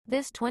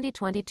This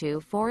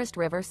 2022 Forest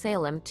River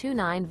Salem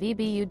 29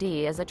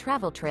 VBUD is a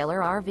travel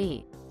trailer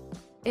RV.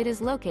 It is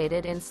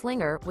located in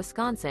Slinger,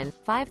 Wisconsin,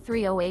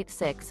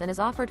 53086 and is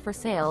offered for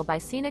sale by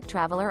Scenic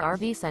Traveler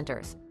RV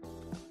Centers.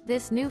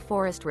 This new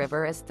Forest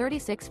River is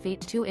 36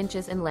 feet 2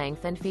 inches in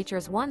length and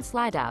features one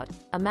slideout,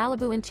 a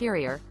MALIBU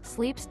interior,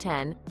 sleeps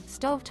 10,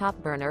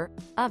 stovetop burner,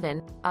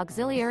 oven,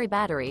 auxiliary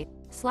battery,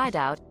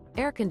 slideout,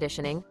 air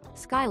conditioning,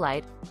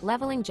 skylight,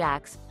 leveling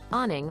jacks,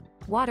 awning,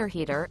 water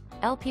heater,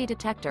 LP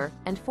detector,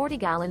 and 40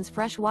 gallons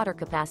fresh water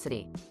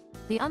capacity.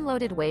 The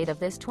unloaded weight of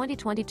this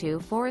 2022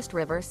 Forest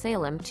River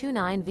Salem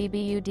 29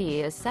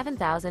 VBUD is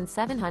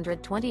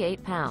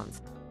 7,728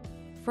 pounds.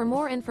 For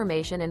more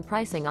information and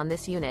pricing on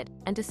this unit,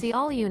 and to see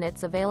all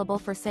units available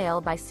for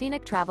sale by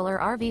Scenic Traveler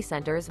RV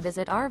Centers,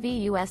 visit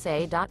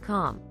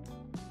RVUSA.com.